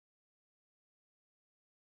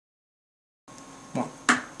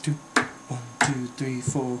2, 3,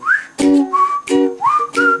 4.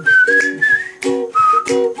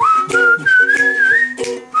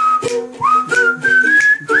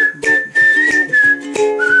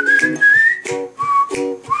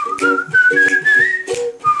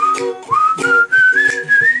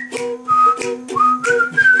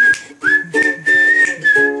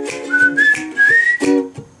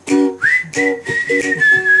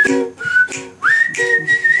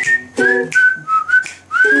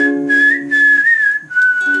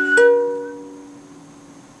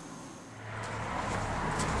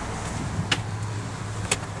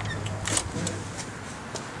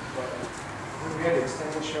 We had to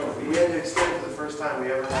extend the show. We had to extend it for the first time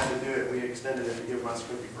we ever had to do it. We extended it to give Mouse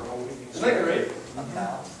Cookie for a whole week. Isn't that great?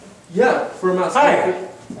 Yeah, for Mouse Cookie. Hi.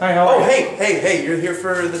 Hi, how are you? Hey, you're here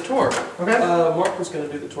for the tour. Okay. Mark was going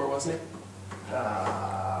to do the tour, wasn't he?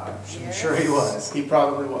 I'm sure he was. He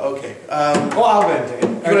probably was. Okay. Well, I'll go ahead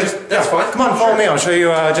and take it. That's fine. Come on, follow me. I'll show you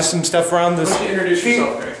just some stuff around this. Why don't you introduce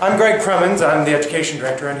yourself, Greg? I'm Greg Crummins. I'm the education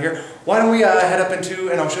director around here. Why don't we head up into,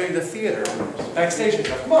 and I'll show you the theater, backstage and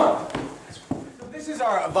stuff. Come on. This is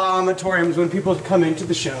our vomitoriums when people come into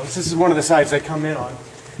the shows. This is one of the sides they come in on.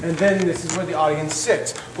 And then this is where the audience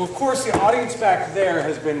sits. Well, of course, the audience back there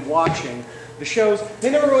has been watching the shows.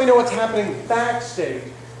 They never really know what's happening backstage.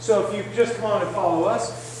 So if you just come on and follow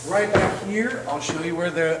us, right back here, I'll show you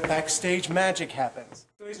where the backstage magic happens.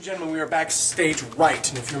 Ladies and gentlemen, we are backstage right.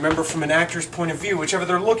 And if you remember from an actor's point of view, whichever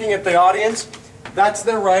they're looking at the audience, that's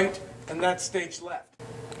their right, and that's stage left.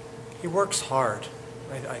 He works hard,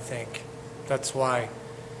 I think. That's why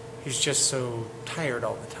he's just so tired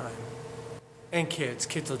all the time. And kids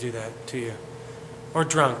will do that to you. Or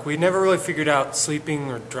drunk. We never really figured out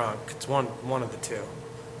sleeping or drunk. It's one of the two.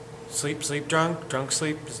 Sleep, drunk, drunk,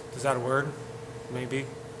 sleep. Is that a word? Maybe.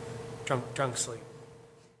 Drunk, sleep.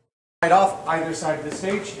 Right off either side of the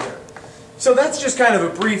stage here. So that's just kind of a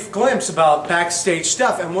brief glimpse about backstage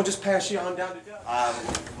stuff, and we'll just pass you on down to Doug.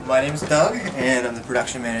 My name's Doug, and I'm the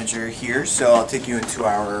production manager here, so I'll take you into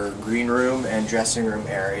our green room and dressing room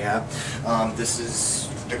area. This is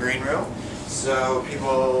the green room, so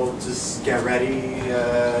people just get ready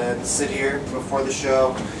to sit here before the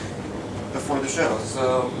show.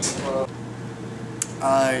 So,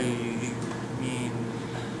 I mean,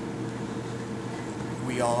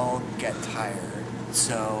 we all get tired,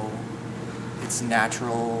 so it's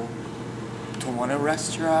natural to want to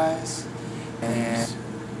rest your eyes. And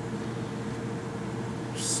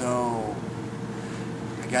so,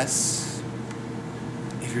 I guess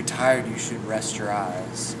if you're tired, you should rest your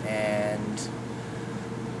eyes. And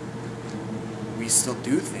we still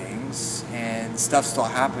do things, and stuff still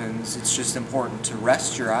happens. It's just important to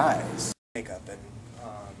rest your eyes. Makeup and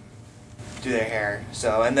do their hair.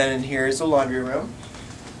 So, and then in here is the laundry room,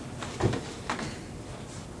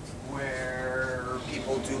 where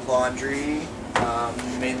people do laundry,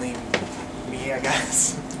 mainly me, I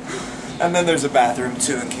guess. And then there's a bathroom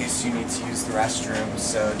too, in case you need to use the restroom.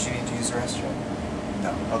 So, do you need to use the restroom?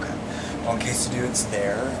 No? Okay. Well, in case you do, it's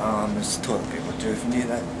there. There's toilet paper too if you need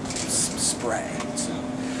that spray. So,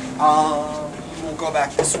 we'll go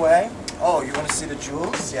back this way. Oh, you want to see the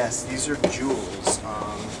jewels? Yes, these are jewels.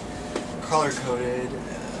 Color-coded.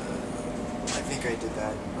 I think I did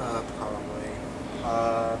that, probably.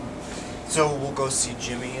 So we'll go see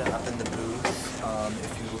Jimmy up in the booth,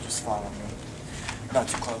 if you will just follow me. Not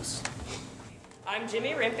too close. I'm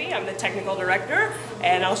Jimmy Rimpey, I'm the technical director,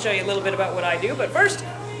 and I'll show you a little bit about what I do. But first,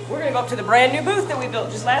 we're going to go up to the brand new booth that we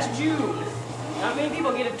built just last June. Not many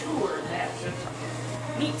people get a tour of that.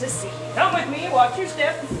 It's neat to see. Come with me, watch your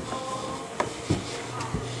step.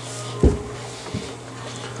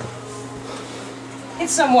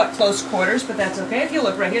 It's somewhat close quarters, but that's okay. If you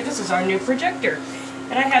look right here, this is our new projector.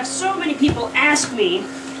 And I have so many people ask me,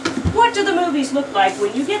 what do the movies look like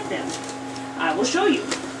when you get them? I will show you.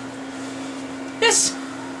 This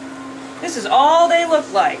is all they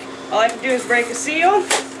look like. All I have to do is break a seal,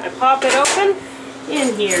 I pop it open,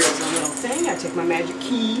 in here is a little thing. I take my magic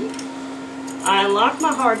key, I unlock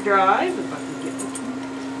my hard drive, if I can get it,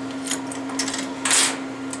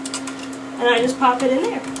 and I just pop it in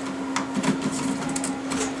there.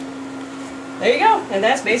 There you go, and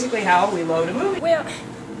that's basically how we load a movie. Well,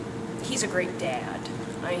 he's a great dad.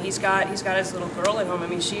 I mean, he's got his little girl at home. I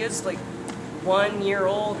mean, she is like 1 year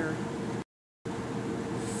old or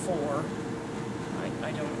 4.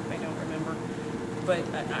 I don't remember. But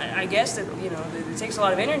I guess that, you know, it takes a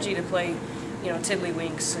lot of energy to play, you know,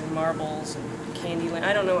 tiddlywinks and marbles and Candyland.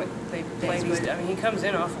 I don't know what they play, but I mean, he comes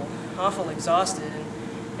in awful exhausted,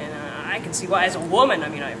 and I can see why. As a woman, I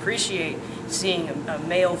mean, I appreciate seeing a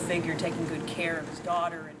male figure taking good care of his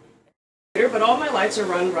daughter. And but all my lights are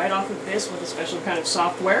run right off of this with a special kind of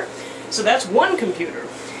software. So that's one computer.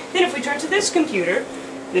 Then if we turn to this computer,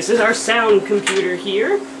 this is our sound computer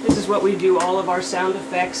here. This is what we do all of our sound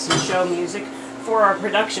effects and show music for our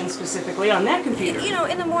production specifically on that computer. You know,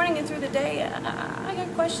 in the morning and through the day, I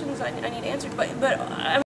got questions I need answered, but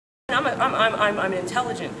I'm an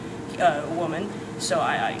intelligent woman, so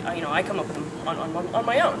I come up with them on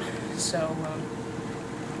my own. So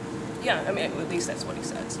yeah, I mean, at least that's what he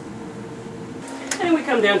says. And then we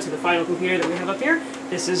come down to the final computer that we have up here.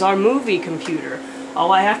 This is our movie computer.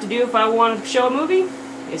 All I have to do if I want to show a movie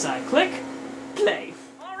is I click play.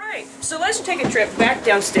 Alright, so let's take a trip back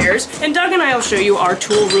downstairs, and Doug and I will show you our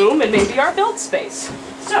tool room and maybe our build space.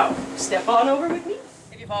 So, step on over with me.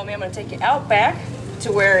 If you follow me, I'm going to take you out back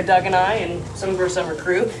to where Doug and I and some of our summer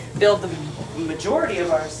crew build the majority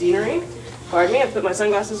of our scenery. Pardon me, I put my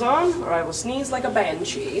sunglasses on, or I will sneeze like a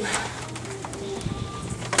banshee.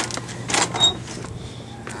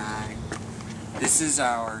 This is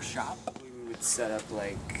our shop. We would set up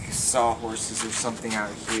like sawhorses or something out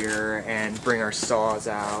here and bring our saws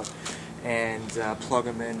out and plug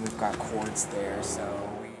them in. We've got cords there, so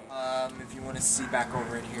if you want to see back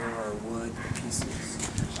over in here are wood pieces.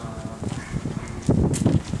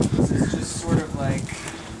 This is just sort of like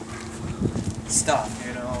stuff,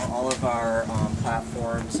 you know, all of our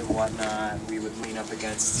platforms and whatnot we would lean up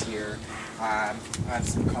against here. I have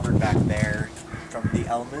some covered back there from the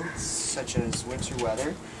elements, such as winter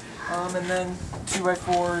weather. And then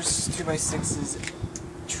 2x4s, 2x6s,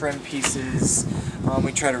 trim pieces.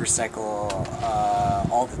 We try to recycle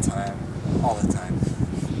all the time.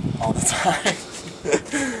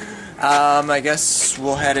 I guess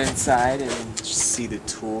we'll head inside and just see the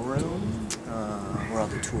tool room, where all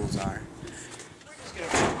the tools are. We're just going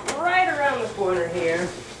to go right around the corner here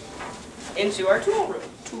into our tool room.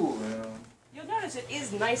 You'll notice it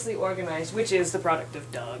is nicely organized, which is the product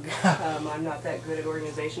of Doug. I'm not that good at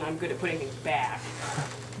organization. I'm good at putting things back.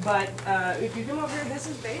 But if you come over here, this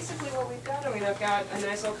is basically what we've got. I mean, I've got a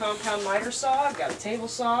nice little compound miter saw. I've got a table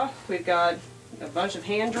saw. We've got a bunch of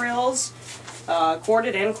hand drills,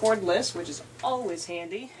 corded and cordless, which is always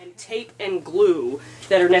handy, and tape and glue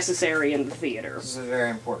that are necessary in the theater. This is a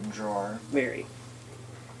very important drawer. Very.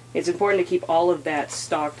 It's important to keep all of that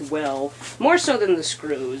stocked well, more so than the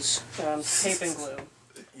screws, tape and glue.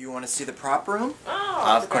 You want to see the prop room?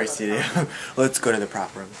 Oh, of course you do. Let's go to the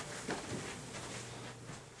prop room.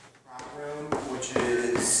 Prop room, which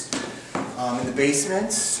is in the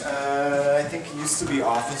basement. I think it used to be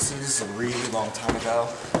offices a really long time ago.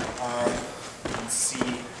 You can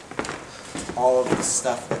see all of the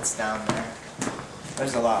stuff that's down there.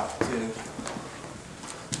 There's a lot, too. You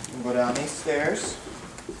can go down these stairs.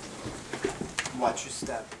 Watch your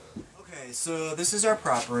step. Okay, so this is our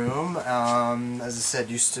prop room. As I said,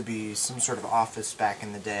 used to be some sort of office back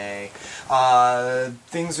in the day.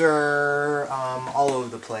 Things are all over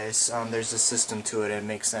the place. There's a system to it. It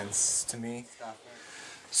makes sense to me.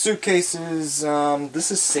 Suitcases. This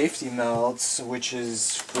is safety melts, which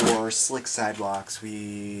is for slick sidewalks.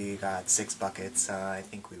 We got 6 buckets. I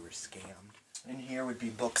think we were scammed. In here would be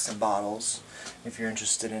books and bottles, if you're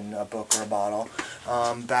interested in a book or a bottle.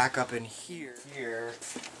 Back up in here,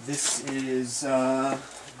 this is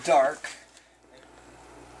dark.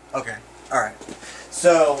 Okay, alright.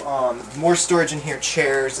 So, more storage in here,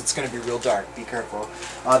 chairs, it's going to be real dark, be careful.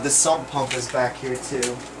 The sump pump is back here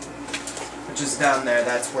too, which is down there,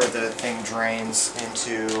 that's where the thing drains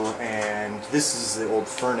into, and this is the old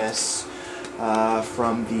furnace.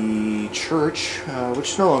 From the church,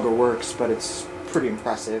 which no longer works, but it's pretty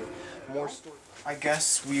impressive. More storage. I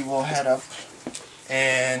guess we will head up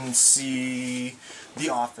and see the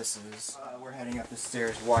offices. We're heading up the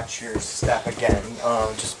stairs. Watch your step again.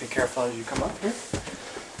 Just be careful as you come up here.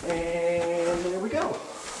 And there we go.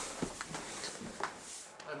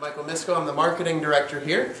 I'm Michael Misko. I'm the marketing director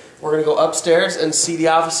here. We're going to go upstairs and see the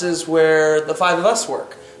offices where the 5 of us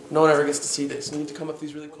work. No one ever gets to see this. You need to come up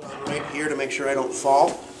these really cool. Right here to make sure I don't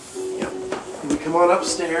fall. Yep. And we come on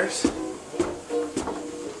upstairs.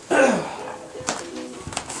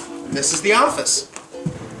 This is the office.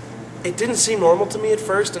 It didn't seem normal to me at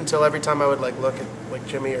first until every time I would look at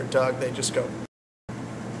Jimmy or Doug, they just go,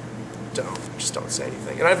 just don't say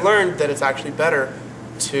anything. And I've learned that it's actually better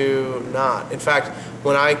to not. In fact,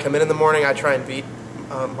 when I come in the morning, I try and beat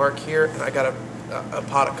Mark here, and I got a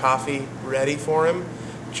pot of coffee ready for him.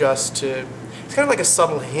 Just to, it's kind of like a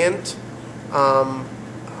subtle hint.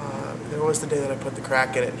 There was the day that I put the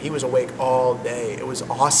crack in it, and he was awake all day. It was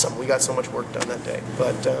awesome. We got so much work done that day.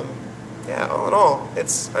 But yeah, all in all,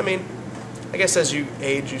 I mean, I guess as you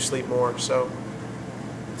age, you sleep more, so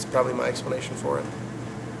it's probably my explanation for it.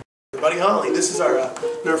 Buddy Holly. This is our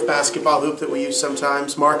Nerf basketball hoop that we use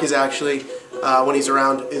sometimes. Mark is actually, when he's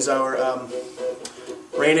around, is our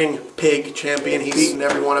reigning pig champion. He's beaten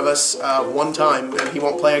every one of us one time, and he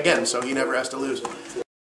won't play again, so he never has to lose.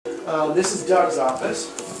 This is Doug's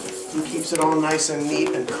office. He keeps it all nice and neat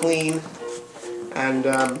and clean, and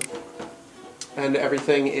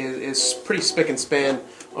everything is pretty spick and span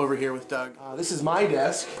over here with Doug. This is my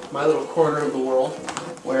desk, my little corner of the world,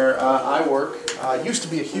 where I work. Used to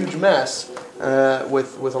be a huge mess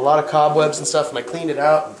with a lot of cobwebs and stuff, and I cleaned it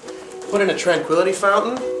out and put in a tranquility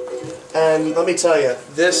fountain. And let me tell you,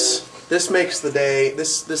 this makes the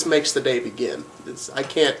day begin. I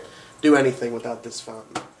can't do anything without this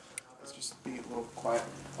fountain. Let's just be a little quiet.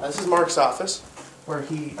 This is Mark's office, where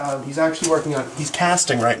he's actually working on, he's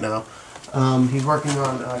casting right now. He's working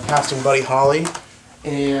on casting Buddy Holly,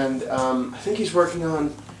 and I think he's working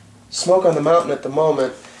on Smoke on the Mountain at the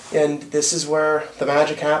moment. And this is where the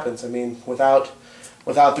magic happens. I mean, without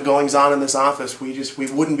the goings on in this office, we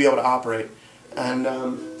wouldn't be able to operate. And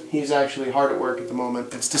he's actually hard at work at the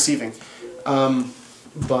moment. It's deceiving,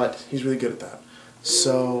 but he's really good at that.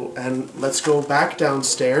 So, and let's go back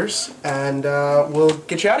downstairs, and we'll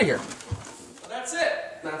get you out of here. Well, that's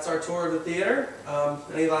it. That's our tour of the theater.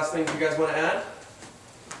 Any last things you guys want to add?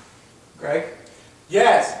 Greg?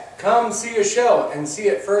 Yes, come see a show and see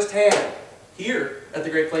it firsthand here at the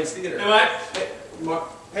Great Plains Theater.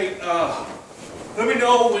 Hey, let me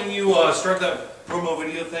know when you start that promo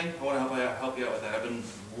video thing. I want to help you out with that. I've been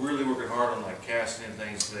really working hard on like casting and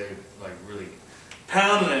things today, like really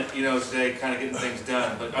pounding it, today, kind of getting things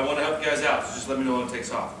done. But I want to help you guys out, so just let me know when it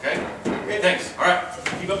takes off, okay? Okay, thanks. All right,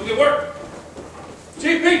 keep up the good work.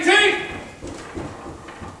 GPT!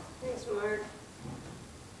 Thanks, Mark.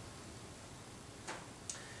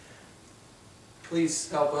 Please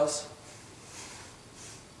help us.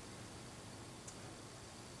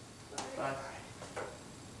 Bye.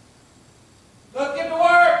 Let's get to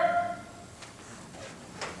work!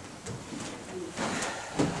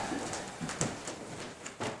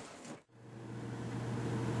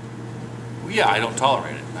 Well, yeah, I don't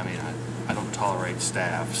tolerate it. I mean, I don't tolerate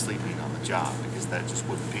staff sleeping on the job because that just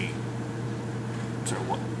wouldn't be sort of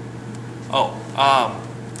what. Oh,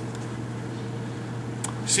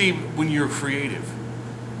 see, when you're creative,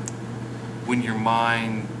 when your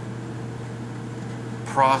mind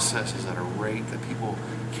processes at a rate that people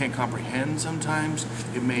can't comprehend sometimes,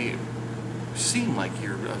 it may seem like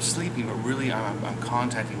you're sleeping, but really I'm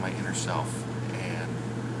contacting my inner self and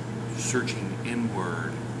searching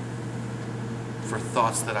inward for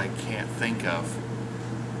thoughts that I can't think of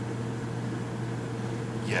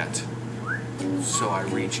yet. So I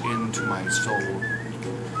reach into my soul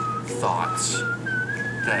thoughts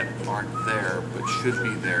that aren't there but should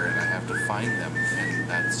be there, and I have to find them, and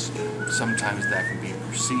that's sometimes that can be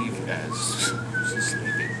perceived as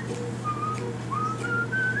sleeping.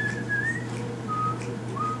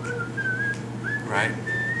 Right?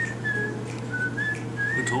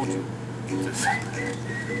 Who told you?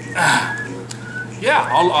 Yeah,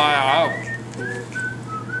 I'll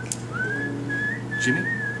Jimmy?